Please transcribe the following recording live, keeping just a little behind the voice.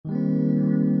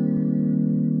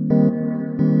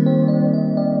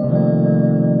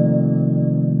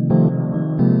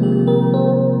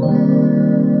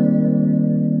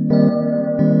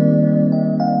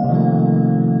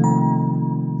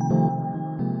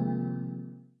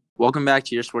Welcome back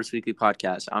to your Sports Weekly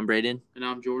podcast. I'm Braden. And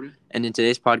I'm Jordan. And in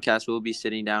today's podcast, we'll be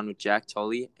sitting down with Jack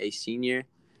Tully, a senior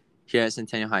here at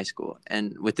Centennial High School.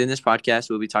 And within this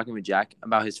podcast, we'll be talking with Jack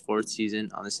about his fourth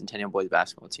season on the Centennial boys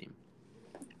basketball team.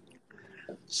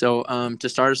 So to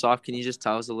start us off, can you just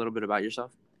tell us a little bit about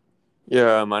yourself?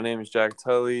 Yeah, my name is Jack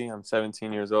Tully. I'm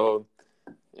 17 years old,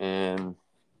 and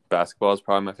basketball is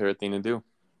probably my favorite thing to do.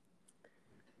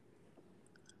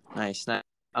 Nice.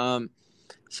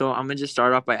 So I'm going to just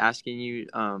start off by asking you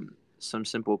some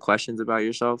simple questions about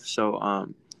yourself. So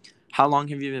how long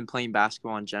have you been playing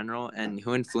basketball in general, and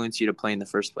who influenced you to play in the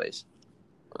first place?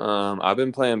 I've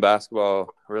been playing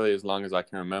basketball really as long as I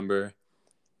can remember,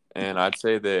 and I'd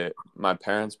say that my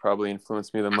parents probably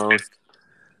influenced me the most.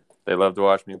 They love to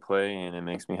watch me play, and it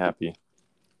makes me happy.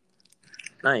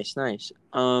 Nice.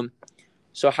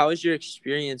 So how has your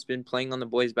experience been playing on the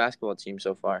boys basketball team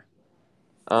so far?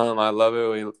 I love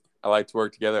it. I like to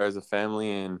work together as a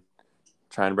family and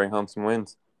try and bring home some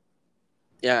wins.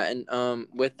 Yeah, and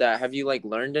with that, have you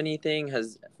learned anything?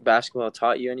 Has basketball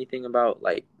taught you anything about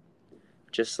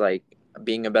just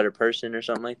being a better person or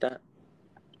something like that?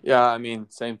 Yeah, I mean,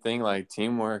 same thing, like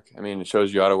teamwork. I mean, it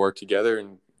shows you how to work together,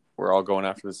 and we're all going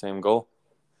after the same goal.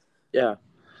 Yeah.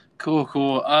 Cool.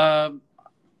 Who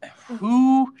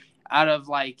out of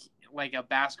a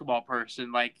basketball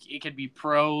person, it could be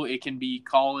pro, it can be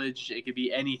college, it could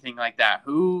be anything like that.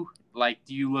 Who do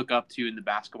you look up to in the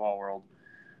basketball world?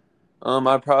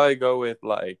 I'd probably go with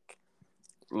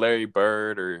Larry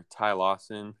Bird or Ty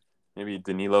Lawson, maybe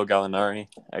Danilo Gallinari,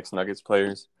 ex-Nuggets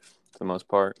players for the most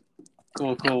part.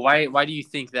 Cool. Why do you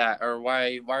think that, or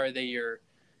why are they your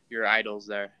idols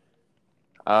there?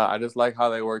 I just like how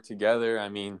they work together. I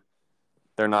mean,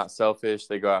 they're not selfish.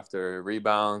 They go after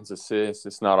rebounds, assists.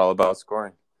 It's not all about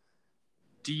scoring.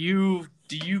 Do you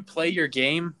play your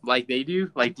game like they do?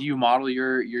 Do you model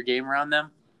your game around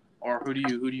them, or who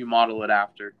do you model it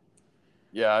after?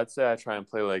 Yeah, I'd say I try and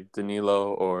play like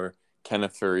Danilo or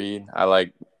Kenneth Faried. I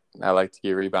like to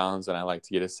get rebounds and I like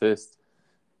to get assists.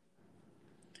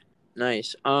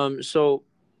 Nice. So,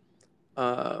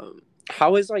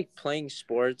 how is playing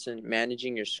sports and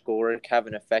managing your schoolwork have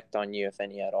an effect on you, if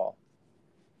any at all?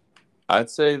 I'd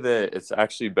say that it's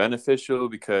actually beneficial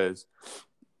because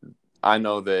I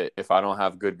know that if I don't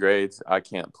have good grades, I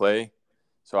can't play.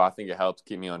 So I think it helps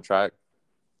keep me on track.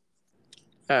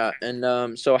 Yeah,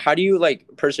 and so how do you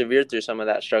persevere through some of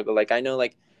that struggle? I know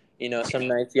some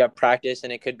nights you have practice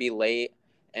and it could be late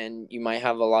and you might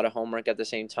have a lot of homework at the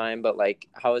same time, but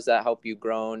how does that help you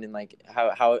grow, and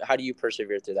how do you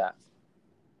persevere through that?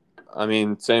 I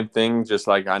mean, same thing, just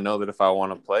I know that if I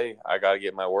want to play, I got to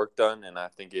get my work done, and I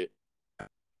think it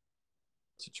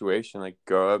situation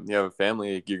grow up, you have a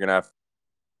family, you're going to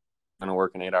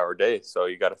work an 8-hour day, so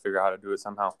you got to figure out how to do it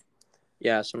somehow.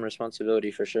 Yeah, some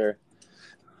responsibility for sure.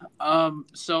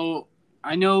 So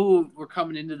I know we're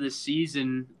coming into this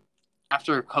season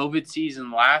after a COVID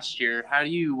season last year.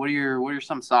 What are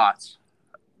some thoughts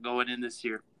going in this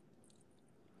year?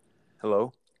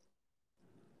 Hello?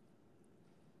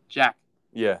 Jack.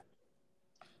 Yeah.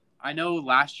 I know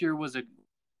last year was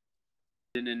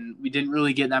and we didn't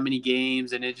really get that many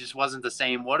games and it just wasn't the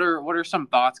same. What are some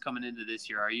thoughts coming into this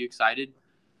year? Are you excited?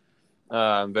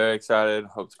 I'm very excited.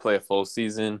 Hope to play a full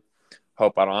season.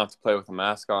 Hope I don't have to play with a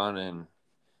mask on, and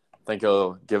I think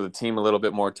it'll give the team a little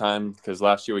bit more time because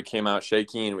last year we came out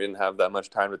shaky and we didn't have that much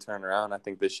time to turn around. I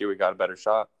think this year we got a better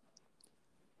shot.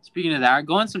 Speaking of that,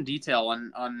 go in some detail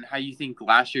on how you think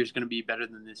last year is going to be better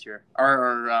than this year,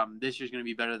 or this year's going to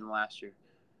be better than last year.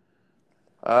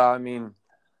 I mean,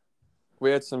 we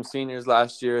had some seniors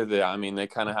last year that, they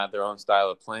kind of had their own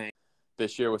style of playing.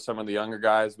 This year with some of the younger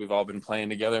guys, we've all been playing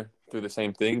together through the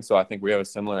same thing, so I think we have a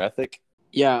similar ethic.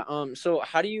 Yeah. So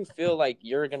how do you feel like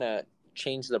you're going to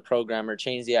change the program or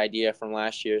change the idea from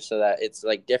last year so that it's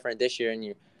different this year and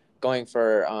you're going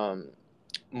for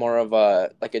more of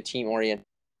a team oriented?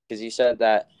 Because you said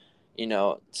that,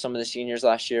 some of the seniors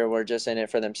last year were just in it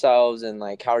for themselves, and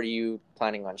how are you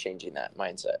planning on changing that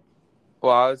mindset?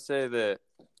 Well, I would say that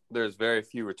there's very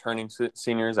few returning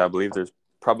seniors. I believe there's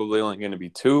probably only going to be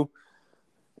 2.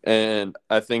 And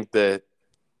I think that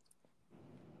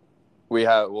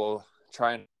we'll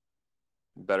try and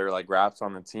better wraps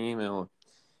on the team, and we'll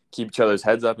keep each other's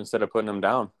heads up instead of putting them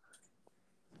down.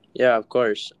 Yeah, of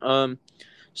course.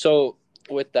 So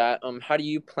with that, how do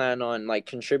you plan on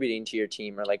contributing to your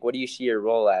team, or what do you see your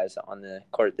role as on the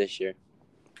court this year?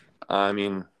 I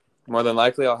mean, more than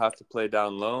likely I'll have to play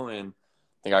down low, and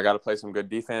I think I got to play some good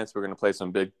defense. We're going to play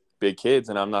some big kids,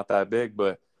 and I'm not that big,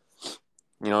 but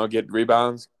get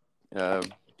rebounds,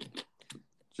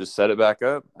 just set it back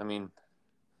up. I mean,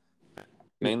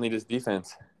 mainly just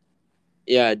defense.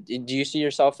 Yeah, do you see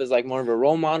yourself as like more of a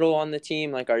role model on the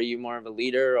team? Like, are you more of a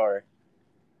leader or?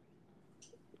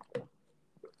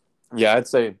 Yeah, I'd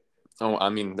say. Oh, I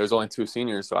mean, there's only 2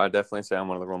 seniors, so I'd definitely say I'm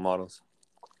one of the role models.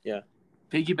 Yeah.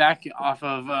 Piggyback off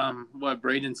of what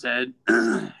Braden said,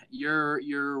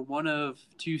 you're one of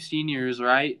 2 seniors,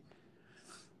 right?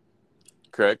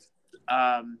 Correct.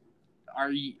 Are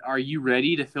you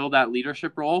ready to fill that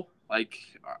leadership role? Like,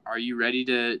 are you ready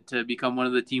to become one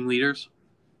of the team leaders?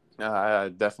 I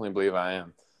definitely believe I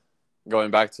am. Going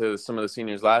back to some of the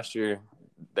seniors last year,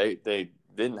 they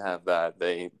didn't have that.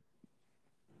 They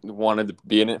wanted to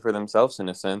be in it for themselves in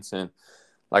a sense. And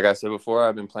like I said before,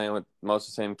 I've been playing with most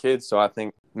of the same kids, so I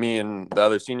think me and the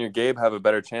other senior, Gabe, have a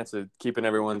better chance of keeping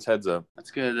everyone's heads up.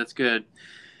 That's good. That's good.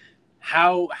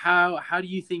 How do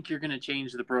you think you're going to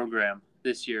change the program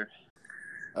this year?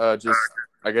 Just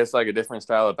I guess like a different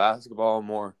style of basketball,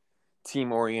 more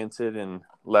team oriented and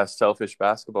less selfish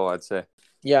basketball, I'd say.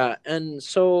 Yeah, and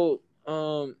so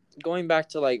going back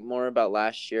to like more about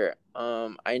last year,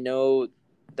 I know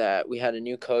that we had a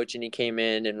new coach and he came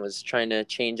in and was trying to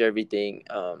change everything.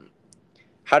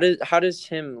 How does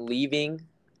him leaving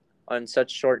on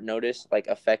such short notice like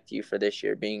affect you for this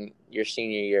year, being your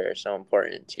senior year so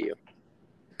important to you?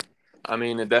 I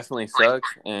mean, it definitely sucks,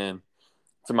 and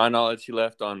to my knowledge, he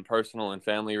left on personal and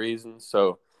family reasons,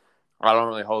 so I don't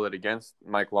really hold it against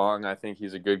Mike Long. I think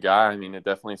he's a good guy. I mean, it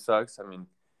definitely sucks. I mean,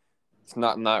 it's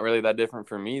not really that different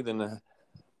for me than a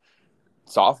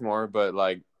sophomore, but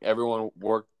like everyone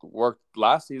worked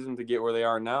last season to get where they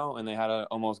are now, and they had an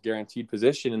almost guaranteed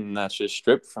position, and that's just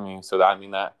stripped from me. So I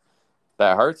mean that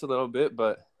hurts a little bit,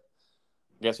 but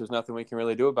I guess there's nothing we can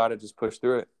really do about it. Just push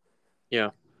through it.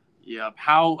 Yeah. Yeah.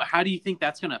 How do you think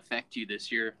that's going to affect you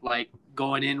this year? Like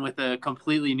going in with a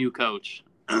completely new coach.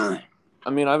 I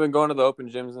mean, I've been going to the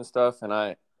open gyms and stuff, and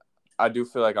I do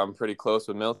feel like I'm pretty close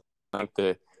with Milton. Like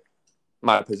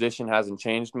my position hasn't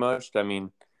changed much. I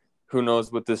mean, who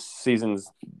knows what this season's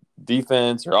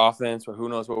defense or offense, or who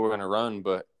knows what we're going to run,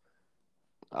 but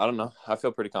I don't know. I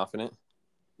feel pretty confident.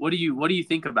 What do you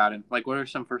think about him? Like, what are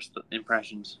some first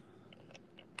impressions?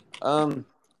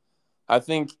 I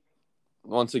think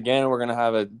once again we're going to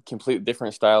have a complete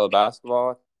different style of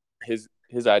basketball. His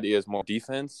idea is more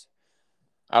defense.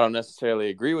 I don't necessarily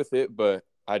agree with it, but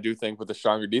I do think with a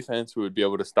stronger defense, we would be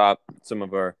able to stop some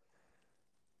of our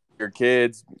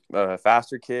kids,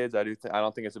 faster kids. I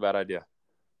don't think it's a bad idea.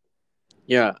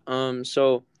 Yeah.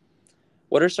 So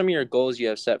what are some of your goals you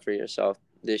have set for yourself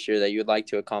this year that you would like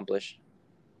to accomplish?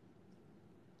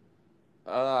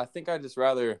 I think I've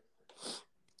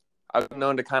been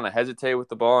known to kind of hesitate with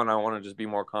the ball, and I want to just be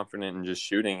more confident in just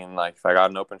shooting. And like, if I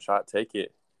got an open shot, take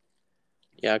it.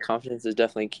 Yeah, confidence is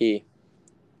definitely key.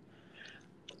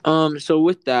 So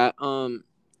with that,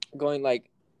 going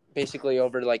like basically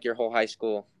over like your whole high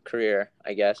school career,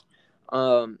 I guess.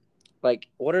 Like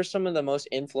what are some of the most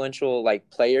influential like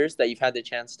players that you've had the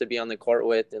chance to be on the court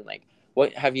with, and like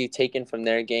what have you taken from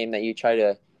their game that you try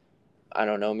to, I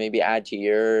don't know, maybe add to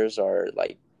yours, or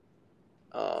like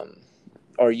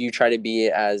or you try to be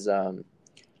as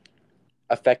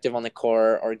effective on the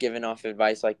court or giving off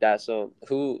advice like that. So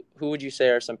who would you say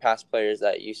are some past players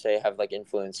that you say have like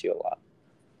influenced you a lot?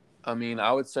 I mean,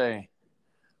 I would say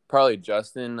probably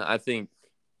Justin. I think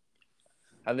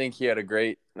he had a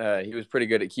great. He was pretty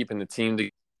good at keeping the team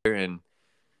together, and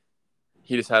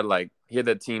he just had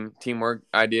that teamwork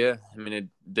idea. I mean, it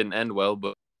didn't end well,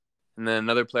 but and then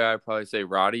another player I'd probably say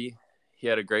Roddy. He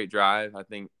had a great drive. I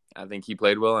think he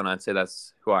played well, and I'd say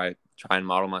that's who I try and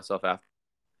model myself after.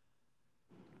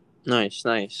 Nice.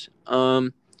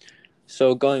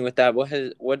 So going with that,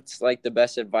 what's like the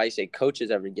best advice a coach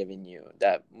has ever given you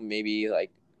that maybe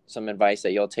like some advice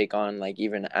that you'll take on like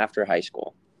even after high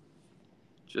school?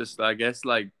 Just I guess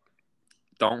like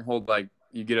don't hold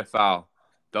you get a foul.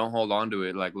 Don't hold on to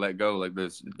it. Like let go. Like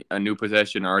there's a new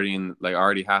possession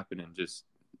already happening. Just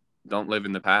don't live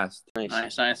in the past.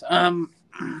 Nice.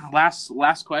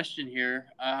 Last question here.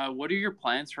 What are your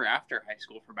plans for after high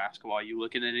school for basketball? Are you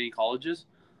looking at any colleges?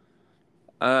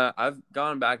 I've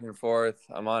gone back and forth.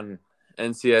 I'm on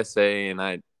NCSA, and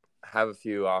I have a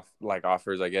few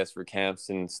offers, I guess, for camps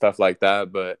and stuff like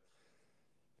that. But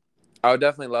I would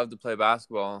definitely love to play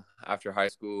basketball after high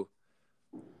school.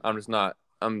 I'm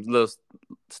a little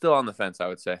still on the fence, I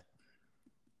would say.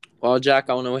 Well,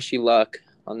 Jack, I want to wish you luck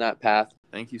on that path.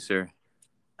 Thank you, sir.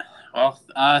 Well,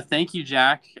 thank you,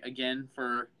 Jack, again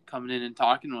for coming in and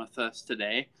talking with us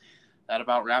today. That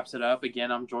about wraps it up.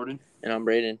 Again, I'm Jordan. And I'm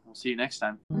Braden. We'll see you next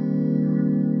time.